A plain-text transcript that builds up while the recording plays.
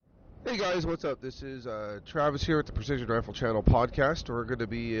Hey guys, what's up? This is Travis here at the Precision Rifle Channel podcast. We're going to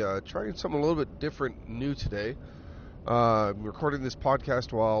be trying something a little bit different, new today. I'm recording this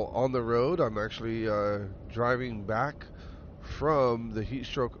podcast while on the road. I'm actually driving back from the Heat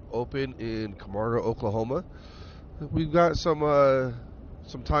Stroke Open in Camargo, Oklahoma. We've got some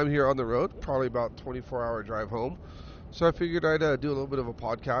time here on the road, probably about 24-hour drive home. So I figured I'd do a little bit of a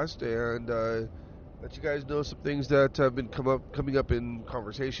podcast and let you guys know some things that have been coming up in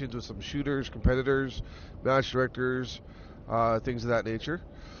conversations with some shooters, competitors, match directors, things of that nature,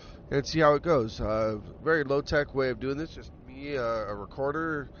 and see how it goes. Very low-tech way of doing this, just me, a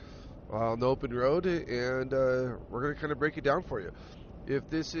recorder on the open road, and we're going to kind of break it down for you. If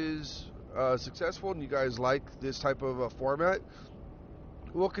this is successful and you guys like this type of format,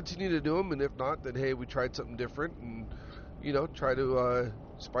 we'll continue to do them, and if not, then hey, we tried something different, and try to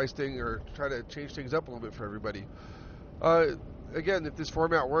spice things or try to change things up a little bit for everybody. Again, if this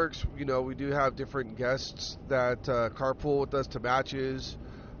format works, we do have different guests that carpool with us to matches.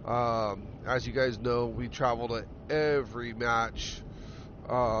 As you guys know, we travel to every match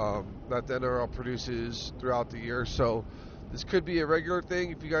that the NRL produces throughout the year, so this could be a regular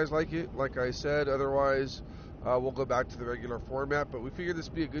thing if you guys like it, like I said. Otherwise, we'll go back to the regular format, but we figured this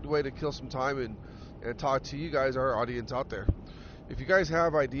would be a good way to kill some time and talk to you guys, our audience out there. If you guys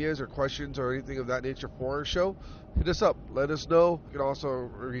have ideas or questions or anything of that nature for our show, hit us up. Let us know. You can also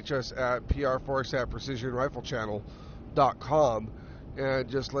reach us at prforce@precisionriflechannel.com and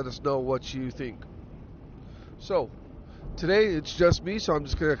just let us know what you think. So, today it's just me, so I'm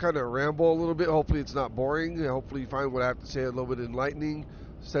just going to kind of ramble a little bit. Hopefully it's not boring. Hopefully you find what I have to say a little bit enlightening.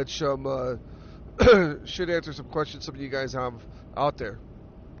 Should answer some questions some of you guys have out there.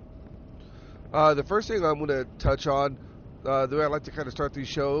 The first thing I'm going to touch on, the way I like to kind of start the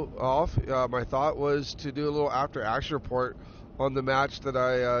show off, my thought was to do a little after action report on the match that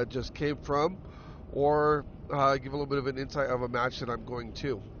I just came from, or give a little bit of an insight of a match that I'm going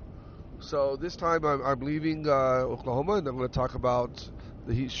to. So this time I'm leaving Oklahoma, and I'm going to talk about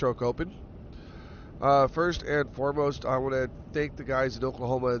the Heat Stroke Open. First and foremost, I want to thank the guys in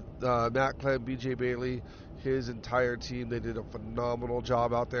Oklahoma, Matt Clem, BJ Bailey, his entire team. They did a phenomenal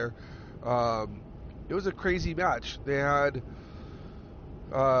job out there. It was a crazy match. They had,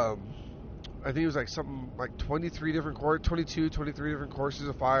 I think it was like something like 23 different courses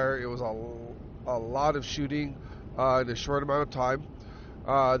of fire. It was a lot of shooting in a short amount of time.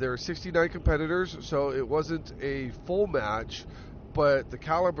 There were 69 competitors, so it wasn't a full match, but the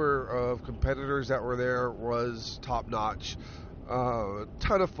caliber of competitors that were there was top notch.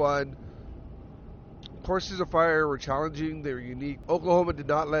 Ton of fun. Courses of fire were challenging. They were unique. Oklahoma did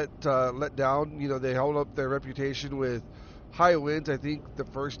not let down. They held up their reputation with high winds. I think the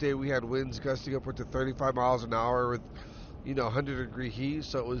first day we had winds gusting upward to 35 miles an hour with 100-degree heat.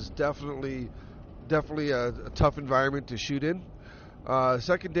 So it was definitely a tough environment to shoot in.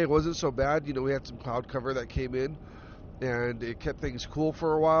 Second day wasn't so bad. We had some cloud cover that came in, and it kept things cool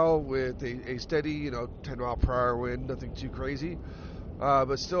for a while with a steady 10 mile per hour wind. Nothing too crazy,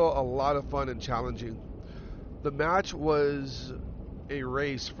 but still a lot of fun and challenging. The match was a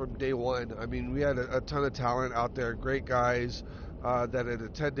race from day one. I mean, we had a ton of talent out there, great guys that had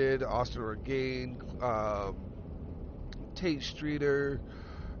attended. Austin Regain, Tate Streeter,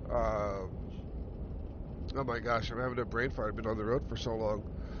 oh my gosh, I'm having a brain fart. I've been on the road for so long.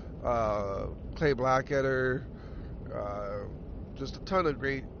 Clay Blackadder, just a ton of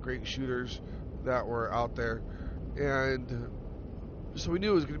great shooters that were out there. And so we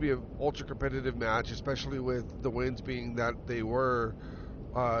knew it was going to be an ultra competitive match, especially with the winds being that they were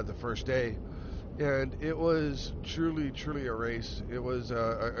the first day. And it was truly a race. It was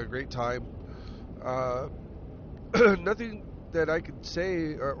a great time. Nothing that I could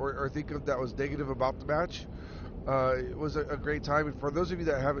say or think of that was negative about the match. It was a great time. And for those of you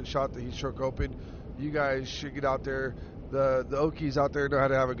that haven't shot the Heat Stroke Open, you guys should get out there. The Okies out there know how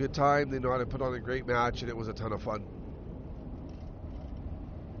to have a good time. They know how to put on a great match, and it was a ton of fun.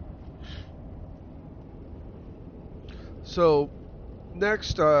 So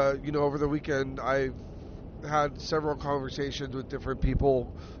next, over the weekend, I've had several conversations with different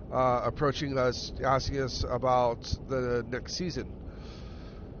people approaching us, asking us about the next season.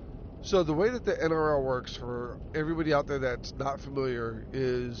 So the way that the NRL works, for everybody out there that's not familiar,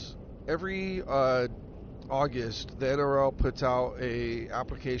 is every August, the NRL puts out a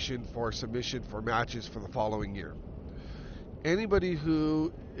application for submission for matches for the following year. Anybody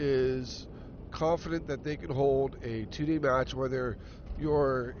who is confident that they can hold a 2-day match, whether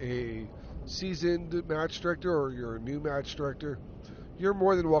you're a seasoned match director or you're a new match director, you're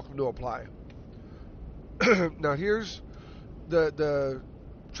more than welcome to apply. Now here's the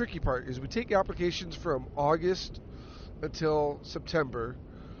tricky part is we take applications from August until September,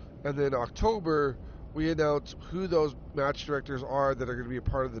 and then October we announce who those match directors are that are going to be a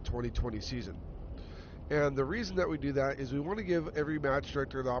part of the 2020 season. And the reason that we do that is we want to give every match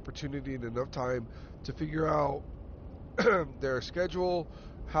director the opportunity and enough time to figure out their schedule,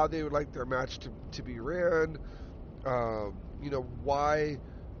 how they would like their match to be ran, why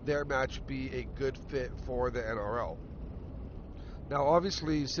their match would be a good fit for the NRL. Now,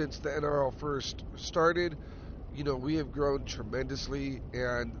 obviously, since the NRL first started, we have grown tremendously,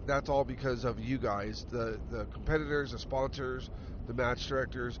 and that's all because of you guys, the competitors, the sponsors, the match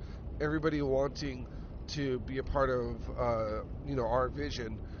directors, everybody wanting to be a part of, our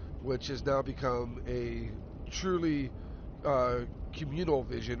vision, which has now become a truly communal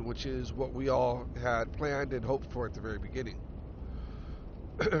vision, which is what we all had planned and hoped for at the very beginning.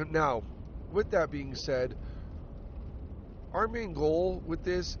 Now, with that being said, our main goal with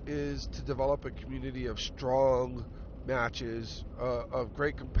this is to develop a community of strong matches, of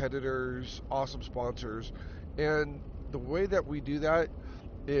great competitors, awesome sponsors, and the way that we do that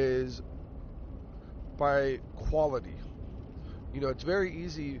is by quality. It's very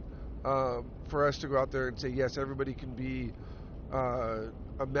easy for us to go out there and say, yes, everybody can be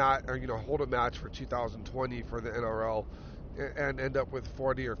hold a match for 2020 for the NRL and end up with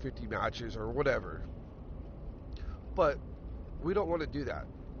 40 or 50 matches or whatever. But we don't want to do that.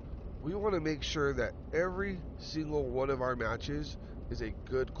 We want to make sure that every single one of our matches is a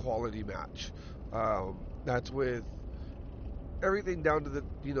good quality match. That's with everything down to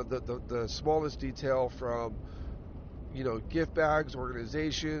the smallest detail, from gift bags,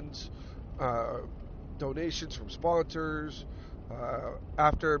 organizations, donations from sponsors,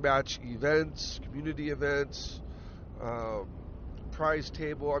 after match events, community events, prize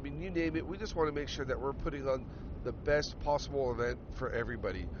table. I mean, you name it. We just want to make sure that we're putting on the best possible event for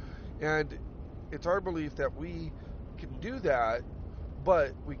everybody. And it's our belief that we can do that,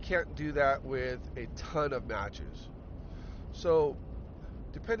 but we can't do that with a ton of matches. So,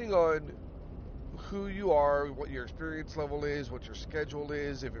 depending on who you are, what your experience level is, what your schedule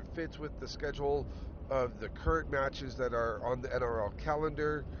is, if it fits with the schedule of the current matches that are on the NRL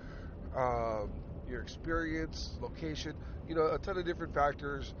calendar, your experience, location, a ton of different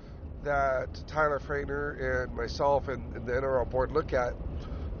factors that Tyler Frainer and myself and the NRL board look at.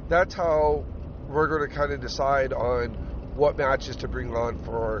 That's how we're going to kind of decide on what matches to bring on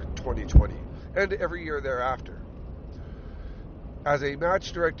for 2020 and every year thereafter. As a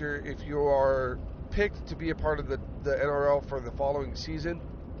match director, if you are picked to be a part of the NRL for the following season,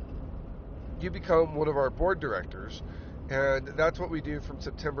 you become one of our board directors, and that's what we do from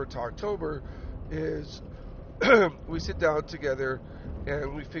September to October. Is we sit down together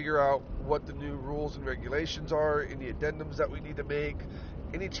and we figure out what the new rules and regulations are, any addendums that we need to make,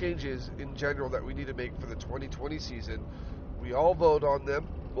 any changes in general that we need to make for the 2020 season. We all vote on them.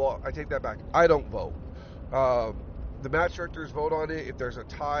 Well, I take that back. I don't vote. The match directors vote on it. If there's a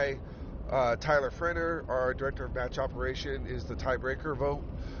tie, Tyler Frainer, our director of match operation, is the tiebreaker vote,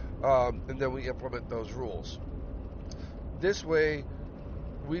 and then we implement those rules. This way,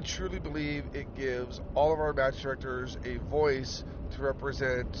 we truly believe it gives all of our match directors a voice to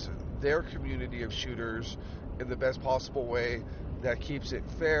represent their community of shooters in the best possible way that keeps it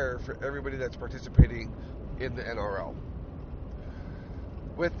fair for everybody that's participating in the NRL.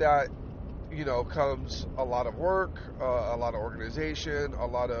 With that, comes a lot of work, a lot of organization, a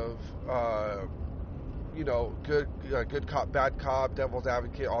lot of, good cop, bad cop, devil's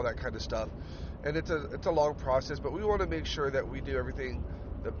advocate, all that kind of stuff. And it's a long process, but we want to make sure that we do everything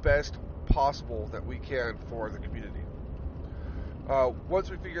the best possible that we can for the community. Once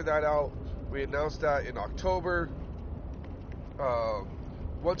we figure that out, we announce that in October.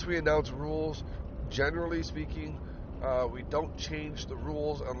 Once we announce rules, generally speaking, we don't change the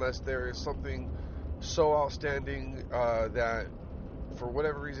rules unless there is something so outstanding that for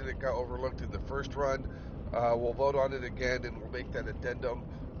whatever reason it got overlooked in the first run. We'll vote on it again and we'll make that addendum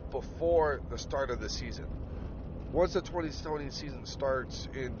before the start of the season. Once the 2020 season starts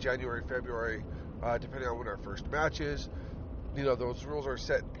in January, February, depending on when our first match is, those rules are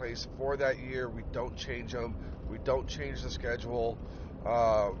set in place for that year. We don't change them. We don't change the schedule.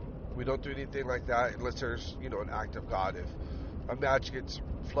 We don't do anything like that unless there's, an act of God. If a match gets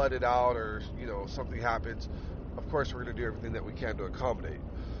flooded out or, something happens, of course we're going to do everything that we can to accommodate.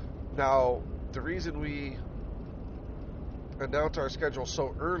 Now, the reason we announce our schedule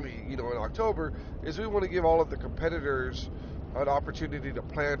so early, in October, is we want to give all of the competitors an opportunity to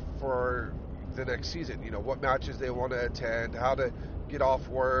plan for the next season. What matches they want to attend, how to get off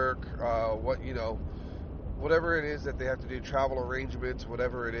work, whatever it is that they have to do, travel arrangements,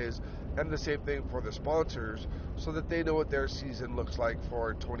 whatever it is, and the same thing for the sponsors, so that they know what their season looks like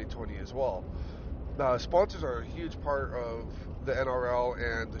for 2020 as well. Sponsors are a huge part of the NRL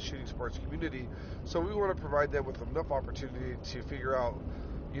and the shooting sports community, so we want to provide them with enough opportunity to figure out,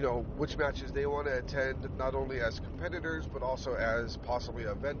 which matches they want to attend, not only as competitors, but also as possibly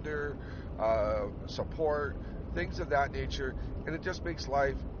a vendor, support, things of that nature, and it just makes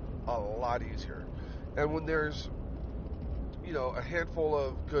life a lot easier. And when there's, a handful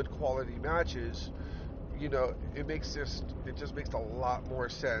of good quality matches, it just makes a lot more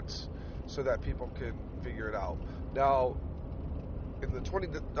sense so that people can figure it out. Now, in the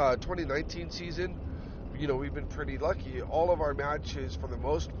 2019 season, we've been pretty lucky. All of our matches, for the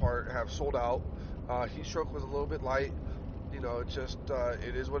most part, have sold out. Heat Stroke was a little bit light. It's just,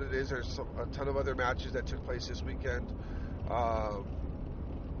 it is what it is. There's a ton of other matches that took place this weekend.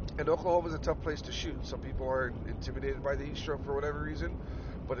 And Oklahoma is a tough place to shoot. Some people are intimidated by the heat stroke for whatever reason,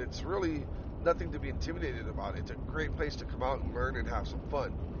 but it's really nothing to be intimidated about. It's a great place to come out and learn and have some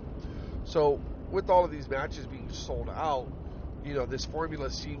fun. So with all of these matches being sold out, this formula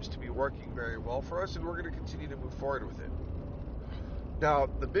seems to be working very well for us, and we're going to continue to move forward with it. Now,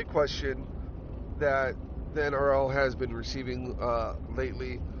 the big question that the NRL has been receiving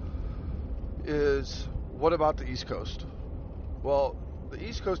lately is, what about the East Coast? Well, the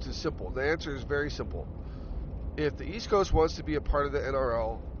East Coast is simple. The answer is very simple. If the East Coast wants to be a part of the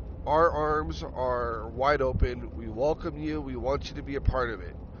NRL, our arms are wide open. We welcome you. We want you to be a part of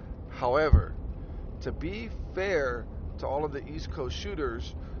it. However, to be fair to all of the East Coast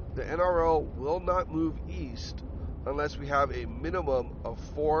shooters, the NRL will not move east unless we have a minimum of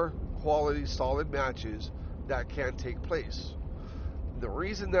 4 quality solid matches that can take place. The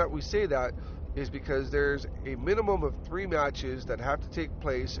reason that we say that is because there's a minimum of 3 matches that have to take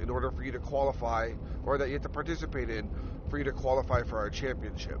place in order for you to qualify, or that you have to participate in for you to qualify for our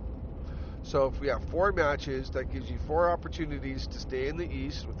championship. So if we have 4 matches, that gives you 4 opportunities to stay in the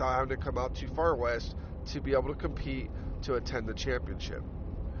East without having to come out too far west to be able to compete to attend the championship.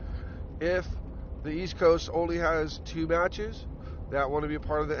 If the East Coast only has 2 matches that want to be a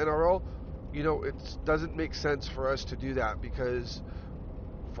part of the NRL, it doesn't make sense for us to do that, because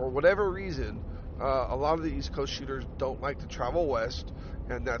for whatever reason, a lot of the East Coast shooters don't like to travel west,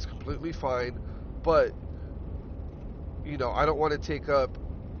 and that's completely fine. But, I don't want to take up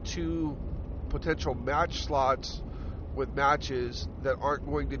 2 potential match slots with matches that aren't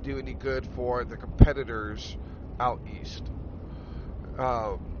going to do any good for the competitors out east.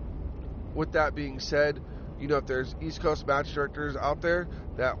 With that being said, if there's East Coast match directors out there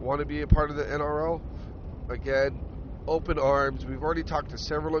that want to be a part of the NRL, again, open arms. We've already talked to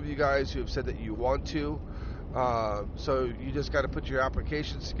several of you guys who have said that you want to. So you just got to put your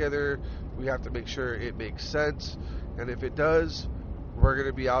applications together. We have to make sure it makes sense. And if it does, we're going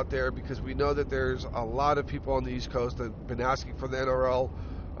to be out there, because we know that there's a lot of people on the East Coast that have been asking for the NRL.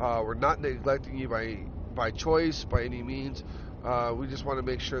 We're not neglecting you by choice, by any means. We just want to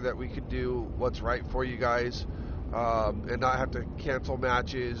make sure that we can do what's right for you guys, and not have to cancel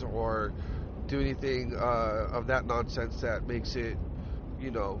matches or do anything of that nonsense that makes it,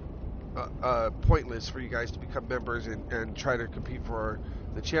 pointless for you guys to become members and try to compete for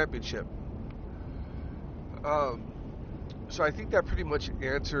the championship. So I think that pretty much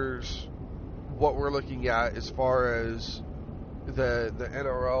answers what we're looking at as far as the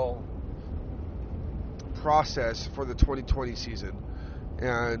NRL process for the 2020 season.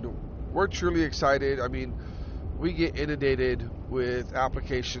 And we're truly excited. I mean, we get inundated with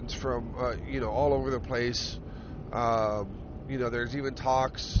applications from, all over the place. There's even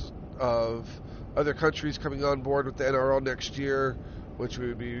talks of other countries coming on board with the NRL next year, which we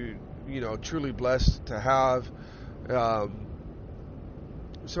would be, truly blessed to have.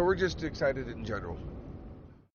 So we're just excited in general.